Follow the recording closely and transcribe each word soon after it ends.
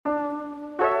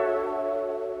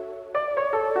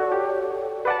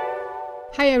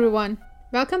Hi everyone,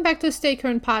 welcome back to Stay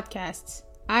Current Podcasts.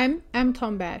 I'm M.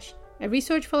 Tombash, a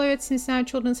research fellow at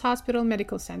Cincinnati Children's Hospital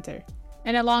Medical Center.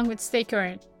 And along with Stay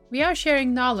Current, we are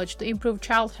sharing knowledge to improve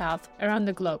child health around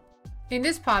the globe. In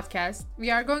this podcast,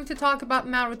 we are going to talk about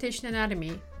malrotation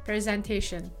anatomy,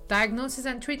 presentation, diagnosis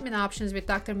and treatment options with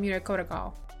Dr. Meera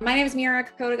Kotagal. My name is Meera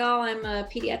Kotagal. I'm a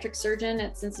pediatric surgeon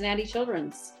at Cincinnati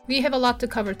Children's. We have a lot to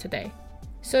cover today.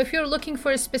 So if you're looking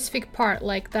for a specific part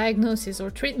like diagnosis or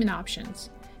treatment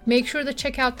options, make sure to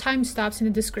check out timestamps in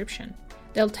the description.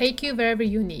 They'll take you wherever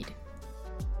you need.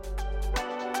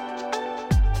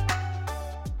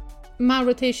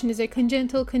 Malrotation is a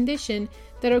congenital condition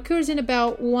that occurs in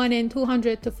about 1 in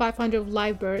 200 to 500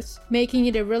 live births, making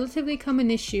it a relatively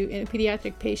common issue in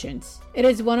pediatric patients. It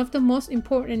is one of the most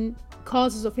important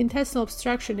causes of intestinal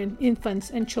obstruction in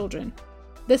infants and children.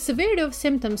 The severity of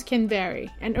symptoms can vary,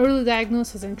 and early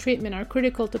diagnosis and treatment are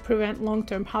critical to prevent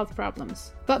long-term health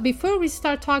problems. But before we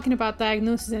start talking about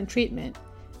diagnosis and treatment,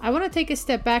 I want to take a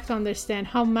step back to understand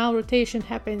how malrotation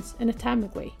happens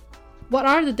anatomically. What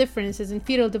are the differences in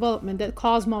fetal development that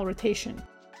cause malrotation?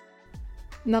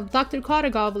 Now, Dr.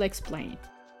 Kotagal will explain.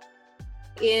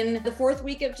 In the fourth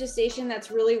week of gestation,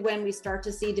 that's really when we start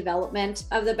to see development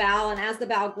of the bowel. And as the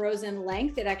bowel grows in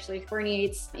length, it actually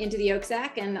herniates into the yolk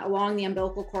sac and along the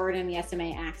umbilical cord and the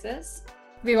SMA axis.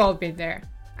 We've all been there.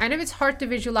 I know it's hard to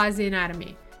visualize the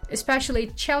anatomy, especially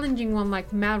a challenging one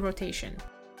like malrotation.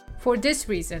 For this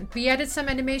reason, we added some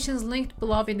animations linked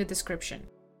below in the description.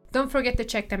 Don't forget to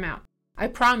check them out. I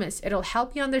promise it'll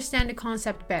help you understand the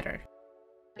concept better.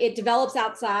 It develops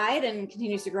outside and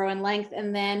continues to grow in length,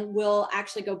 and then will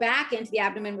actually go back into the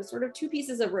abdomen with sort of two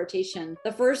pieces of rotation.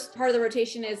 The first part of the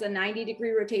rotation is a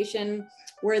 90-degree rotation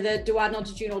where the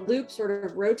duodenal-jejunal loop sort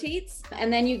of rotates,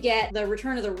 and then you get the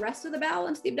return of the rest of the bowel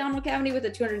into the abdominal cavity with a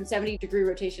 270-degree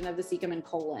rotation of the cecum and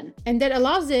colon. And that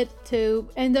allows it to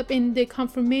end up in the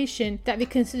conformation that we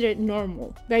consider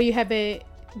normal, where you have a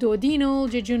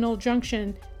duodenal-jejunal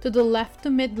junction to the left to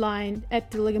midline at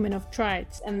the ligament of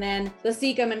Treitz. And then the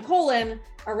cecum and colon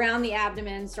around the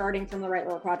abdomen, starting from the right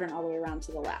lower quadrant all the way around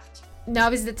to the left.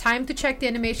 Now is the time to check the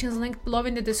animations linked below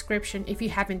in the description if you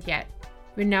haven't yet.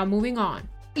 We're now moving on.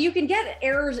 You can get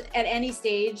errors at any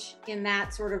stage in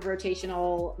that sort of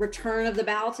rotational return of the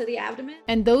bowel to the abdomen.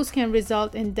 And those can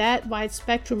result in that wide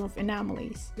spectrum of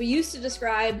anomalies. We used to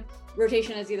describe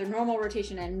rotation as either normal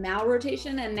rotation and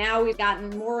malrotation, and now we've gotten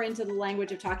more into the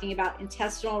language of talking about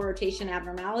intestinal rotation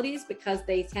abnormalities because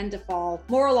they tend to fall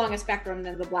more along a spectrum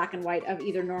than the black and white of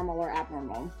either normal or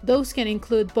abnormal. Those can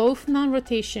include both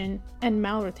non-rotation and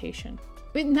malrotation.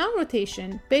 With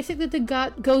non-rotation, basically the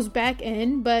gut goes back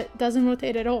in but doesn't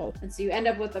rotate at all. And so you end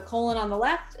up with the colon on the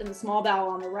left and the small bowel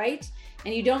on the right,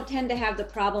 and you don't tend to have the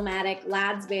problematic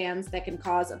Ladd's bands that can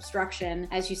cause obstruction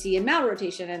as you see in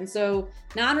malrotation. And so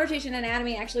non-rotation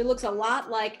anatomy actually looks a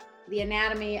lot like the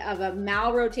anatomy of a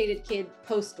malrotated kid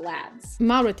post-Ladd's.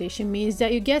 Malrotation means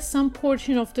that you get some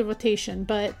portion of the rotation,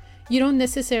 but you don't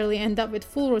necessarily end up with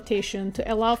full rotation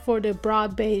to allow for the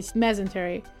broad-based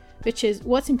mesentery, which is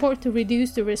what's important to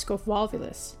reduce the risk of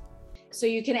volvulus. So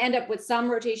you can end up with some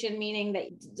rotation, meaning that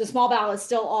the small bowel is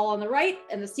still all on the right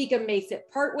and the cecum makes it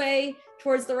partway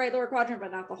towards the right lower quadrant,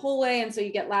 but not the whole way. And so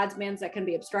you get Ladd's bands that can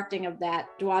be obstructing of that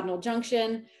duodenal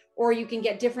junction, or you can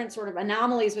get different sort of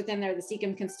anomalies within there. The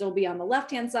cecum can still be on the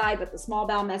left-hand side, but the small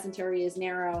bowel mesentery is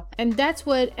narrow. And that's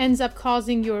what ends up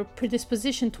causing your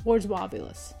predisposition towards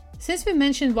volvulus. Since we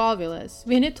mentioned volvulus,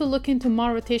 we need to look into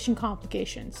malrotation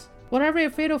complications. What are we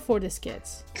afraid of for these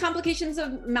kids? Complications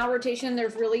of malrotation,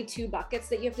 there's really two buckets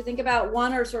that you have to think about.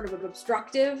 One are sort of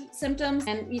obstructive symptoms,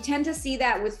 and you tend to see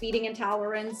that with feeding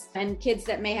intolerance and kids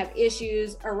that may have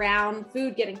issues around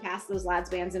food getting past those Ladd's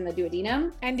bands in the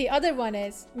duodenum. And the other one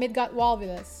is midgut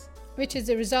volvulus, which is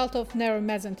a result of narrow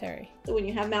mesentery. So when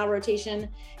you have malrotation,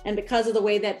 and because of the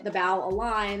way that the bowel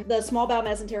aligns, the small bowel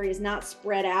mesentery is not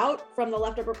spread out from the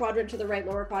left upper quadrant to the right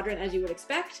lower quadrant as you would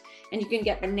expect, and you can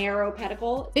get a narrow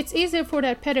pedicle. It's easier for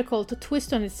that pedicle to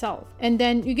twist on itself, and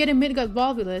then you get a midgut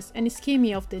volvulus and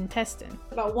ischemia of the intestine.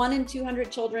 About 1 in 200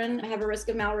 children have a risk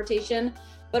of malrotation,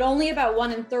 but only about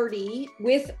 1 in 30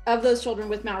 of those children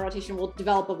with malrotation will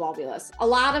develop a volvulus. A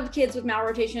lot of kids with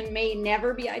malrotation may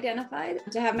never be identified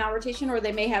to have malrotation, or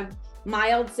they may have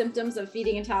mild symptoms of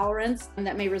feeding intolerance, and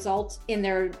that may result in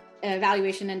their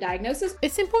evaluation and diagnosis.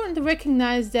 It's important to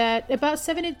recognize that about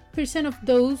 70% of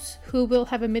those who will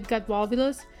have a midgut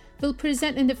volvulus will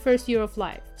present in the first year of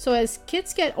life. So as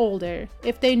kids get older,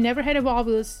 if they never had a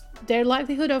volvulus, their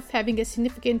likelihood of having a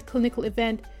significant clinical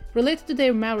event related to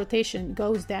their malrotation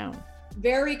goes down.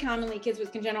 very commonly kids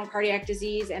with congenital cardiac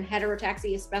disease and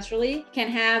heterotaxy especially can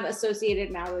have associated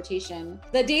malrotation.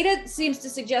 The data seems to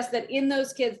suggest that in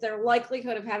those kids, their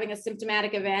likelihood of having a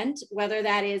symptomatic event, whether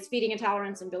that is feeding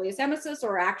intolerance and bilious emesis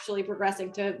or actually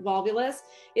progressing to volvulus,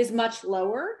 is much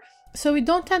lower. So we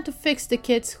don't tend to fix the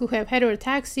kids who have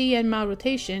heterotaxy and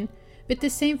malrotation with the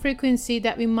same frequency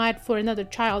that we might for another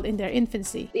child in their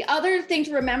infancy. The other thing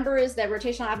to remember is that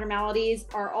rotational abnormalities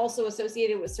are also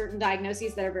associated with certain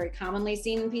diagnoses that are very commonly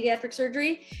seen in pediatric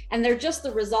surgery, and they're just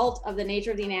the result of the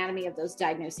nature of the anatomy of those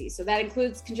diagnoses. So that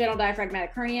includes congenital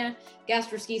diaphragmatic hernia,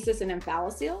 gastroschisis, and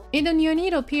omphalocele. In the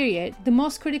neonatal period, the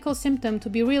most critical symptom to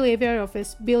be really aware of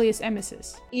is bilious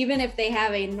emesis. Even if they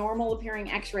have a normal appearing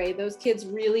x-ray, those kids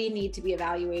really need to be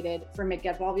evaluated for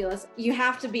midgut volvulus. You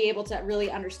have to be able to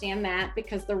really understand that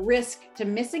because the risk to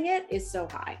missing it is so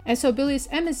high. And so bilious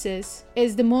emesis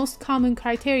is the most common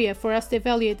criteria for us to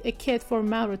evaluate a kid for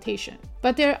malrotation.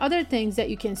 But there are other things that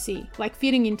you can see, like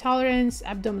feeding intolerance,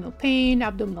 abdominal pain,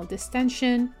 abdominal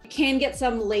distension. You can get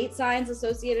some late signs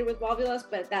associated with volvulus,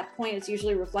 but at that point, it's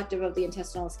usually reflective of the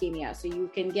intestinal ischemia. So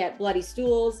you can get bloody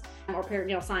stools or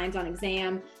peritoneal signs on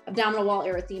exam, abdominal wall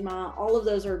erythema. All of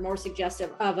those are more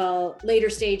suggestive of a later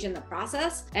stage in the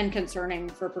process and concerning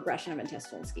for progression of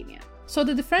intestinal ischemia. So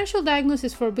the differential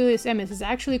diagnosis for bilious emesis is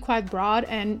actually quite broad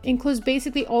and includes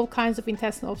basically all kinds of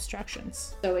intestinal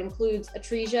obstructions. So it includes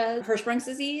atresia, Hirschsprung's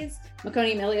disease,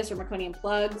 meconium ileus or meconium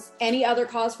plugs, any other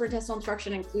cause for intestinal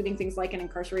obstruction, including things like an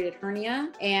incarcerated hernia,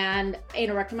 and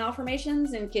anorectal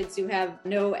malformations in kids who have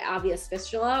no obvious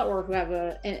fistula or who have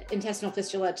an intestinal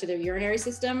fistula to their urinary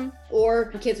system, or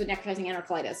kids with necrotizing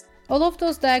enterocolitis. All of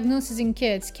those diagnoses in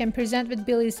kids can present with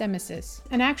bilious emesis,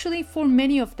 and actually for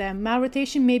many of them,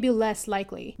 malrotation may be less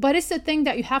likely. But it's the thing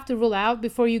that you have to rule out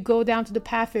before you go down to the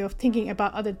pathway of thinking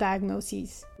about other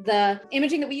diagnoses. The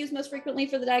imaging that we use most frequently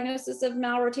for the diagnosis of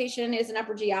malrotation is an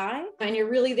upper GI, and you're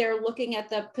really there looking at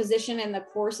the position and the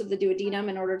course of the duodenum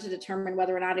in order to determine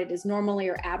whether or not it is normally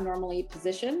or abnormally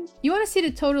positioned. You want to see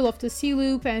the total of the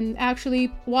C-loop and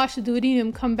actually watch the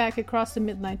duodenum come back across the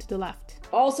midline to the left.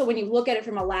 Also, when you look at it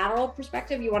from a lateral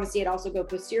perspective, you want to see it also go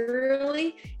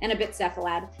posteriorly and a bit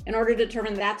cephalad in order to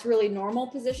determine that's really normal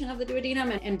position of the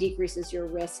duodenum and decreases your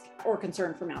risk or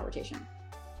concern for malrotation.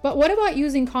 But what about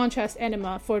using contrast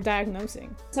enema for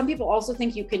diagnosing? Some people also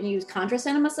think you can use contrast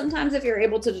enema sometimes if you're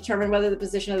able to determine whether the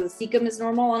position of the cecum is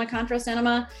normal on a contrast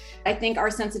enema. I think our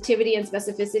sensitivity and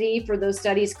specificity for those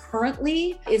studies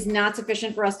currently is not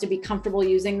sufficient for us to be comfortable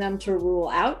using them to rule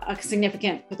out a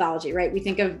significant pathology, right? We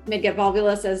think of midgut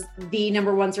volvulus as the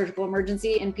number one surgical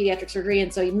emergency in pediatric surgery,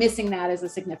 and so missing that is a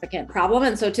significant problem.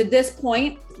 And so to this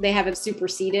point, they haven't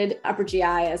superseded upper GI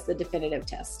as the definitive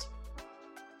test.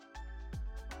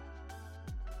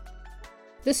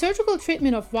 The surgical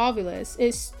treatment of volvulus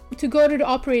is to go to the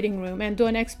operating room and do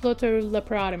an exploratory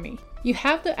laparotomy. You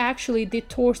have to actually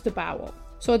detort the bowel.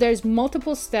 So there's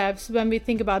multiple steps when we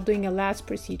think about doing a LADS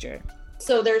procedure.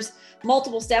 So there's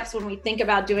multiple steps when we think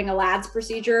about doing a LADS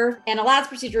procedure. And a LADS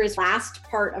procedure is the last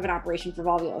part of an operation for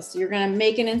volvulus. So you're going to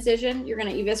make an incision, you're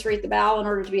going to eviscerate the bowel in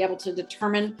order to be able to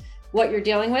determine what you're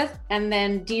dealing with, and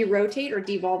then derotate or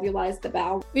devolvulize the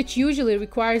bowel, which usually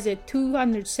requires a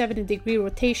 270-degree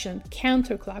rotation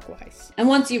counterclockwise. And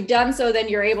once you've done so, then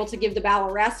you're able to give the bowel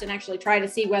a rest and actually try to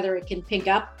see whether it can pink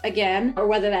up again or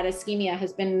whether that ischemia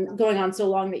has been going on so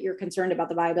long that you're concerned about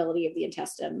the viability of the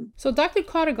intestine. So Dr.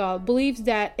 Kotagal believes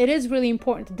that it is really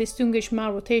important to distinguish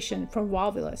malrotation from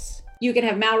volvulus. You can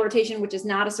have malrotation, which is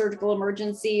not a surgical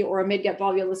emergency, or a midgut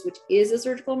volvulus, which is a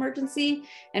surgical emergency.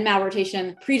 And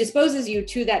malrotation predisposes you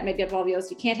to that midgut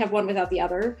volvulus. You can't have one without the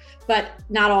other, but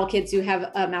not all kids who have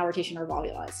a malrotation are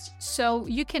volvulized. So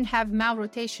you can have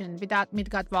malrotation without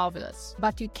midgut volvulus,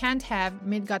 but you can't have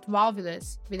midgut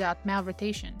volvulus without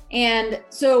malrotation. And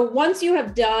so once you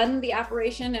have done the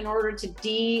operation in order to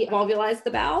devolvulize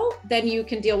the bowel, then you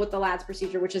can deal with the LADS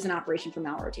procedure, which is an operation for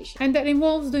malrotation. And that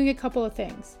involves doing a couple of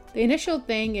things. The initial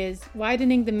thing is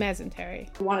widening the mesentery.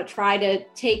 You want to try to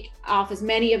take off as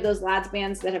many of those LADS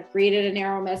bands that have created a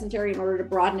narrow mesentery in order to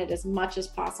broaden it as much as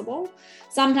possible.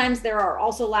 Sometimes there are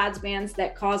also LADS bands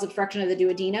that cause obstruction of the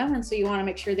duodenum, and so you want to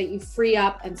make sure that you free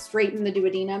up and straighten the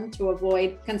duodenum to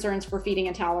avoid concerns for feeding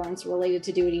intolerance related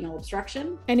to duodenal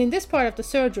obstruction. And in this part of the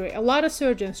surgery, a lot of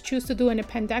surgeons choose to do an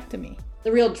appendectomy.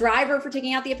 The real driver for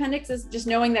taking out the appendix is just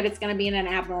knowing that it's going to be in an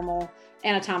abnormal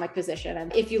anatomic position.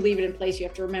 And if you leave it in place, you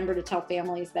have to remember to tell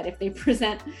families that if they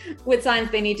present with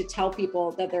signs, they need to tell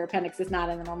people that their appendix is not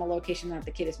in the normal location, that the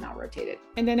kid is malrotated.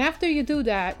 And then after you do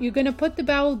that, you're going to put the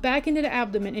bowel back into the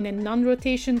abdomen in a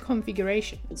non-rotation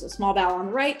configuration. So small bowel on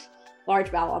the right, large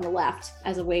bowel on the left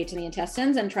as a way to the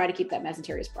intestines and try to keep that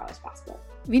mesentery as broad as possible.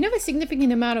 We know a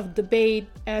significant amount of debate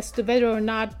as to whether or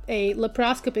not a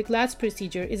laparoscopic LADS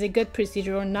procedure is a good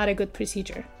procedure or not a good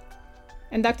procedure.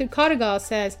 And Dr. Kotagal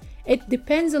says it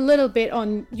depends a little bit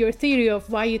on your theory of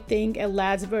why you think a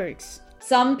LADS works.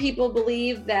 Some people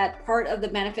believe that part of the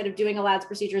benefit of doing a LADS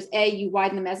procedure is you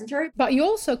widen the mesentery. But you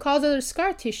also cause other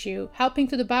scar tissue, helping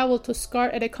to the bowel to scar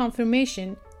at a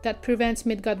conformation that prevents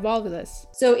midgut volvulus.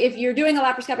 So if you're doing a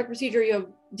laparoscopic procedure, you have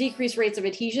decreased rates of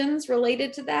adhesions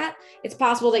related to that. It's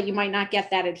possible that you might not get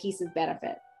that adhesive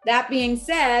benefit. That being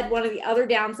said, one of the other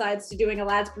downsides to doing a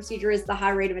LADS procedure is the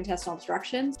high rate of intestinal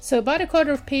obstruction. So about a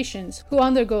quarter of patients who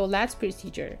undergo a LADS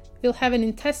procedure will have an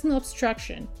intestinal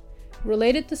obstruction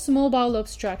related to small bowel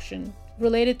obstruction,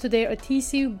 related to their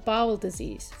adhesive bowel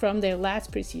disease from their LADS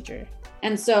procedure.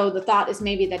 And so the thought is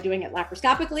maybe that doing it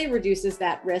laparoscopically reduces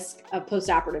that risk of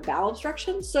postoperative bowel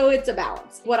obstruction. So it's a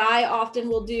balance. What I often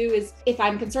will do is, if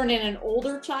I'm concerned in an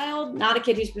older child, not a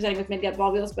kid who's presenting with midgut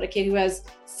volvulus, but a kid who has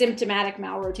symptomatic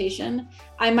malrotation,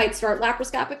 I might start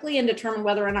laparoscopically and determine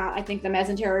whether or not I think the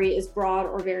mesentery is broad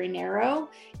or very narrow,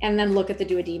 and then look at the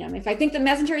duodenum. If I think the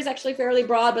mesentery is actually fairly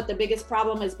broad, but the biggest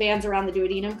problem is bands around the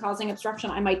duodenum causing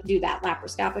obstruction, I might do that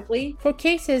laparoscopically. For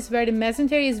cases where the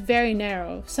mesentery is very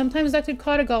narrow, sometimes Dr.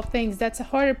 Kotagal thinks that's a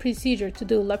harder procedure to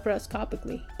do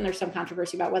laparoscopically. And there's some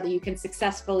controversy about whether you can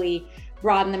successfully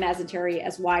broaden the mesentery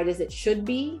as wide as it should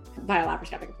be by a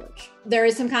laparoscopic approach. There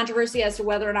is some controversy as to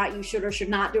whether or not you should or should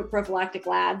not do a prophylactic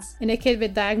LADS. In a kid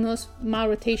with diagnosed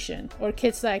malrotation, or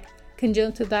kids like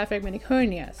congenital diaphragmatic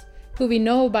hernias, who we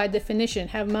know by definition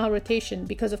have malrotation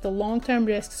because of the long-term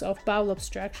risks of bowel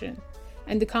obstruction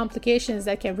and the complications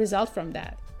that can result from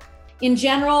that. In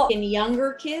general, in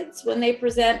younger kids, when they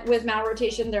present with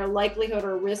malrotation, their likelihood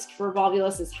or risk for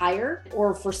volvulus is higher,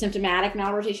 or for symptomatic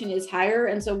malrotation is higher.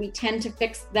 And so we tend to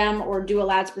fix them or do a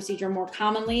LADS procedure more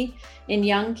commonly in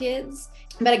young kids.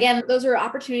 But again, those are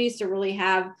opportunities to really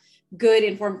have good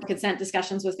informed consent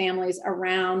discussions with families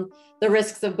around the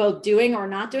risks of both doing or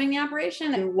not doing the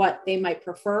operation and what they might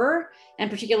prefer, and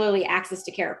particularly access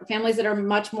to care. For families that are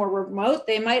much more remote,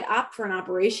 they might opt for an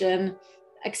operation,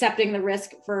 accepting the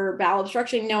risk for bowel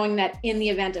obstruction, knowing that in the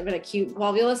event of an acute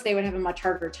volvulus, they would have a much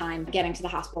harder time getting to the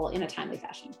hospital in a timely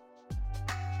fashion.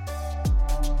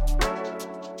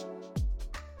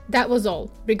 That was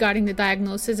all regarding the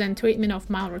diagnosis and treatment of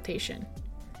malrotation.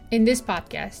 In this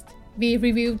podcast, we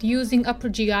reviewed using upper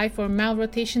GI for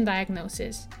malrotation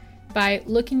diagnosis by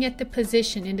looking at the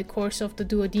position in the course of the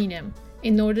duodenum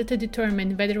in order to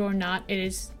determine whether or not it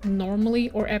is normally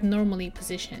or abnormally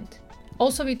positioned.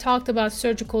 Also, we talked about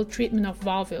surgical treatment of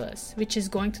volvulus, which is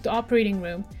going to the operating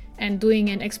room and doing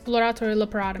an exploratory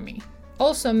laparotomy.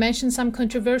 Also mentioned some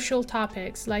controversial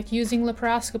topics like using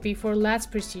laparoscopy for LADS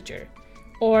procedure,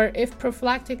 or if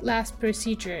prophylactic LADS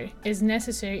procedure is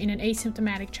necessary in an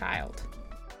asymptomatic child.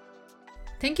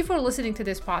 Thank you for listening to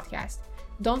this podcast.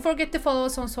 Don't forget to follow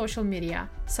us on social media,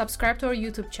 subscribe to our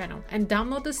YouTube channel, and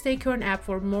download the Stay Current app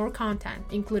for more content,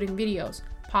 including videos,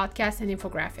 podcasts, and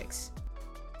infographics.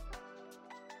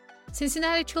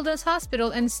 Cincinnati Children's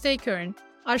Hospital and Stay Current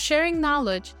are sharing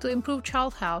knowledge to improve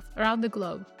child health around the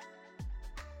globe.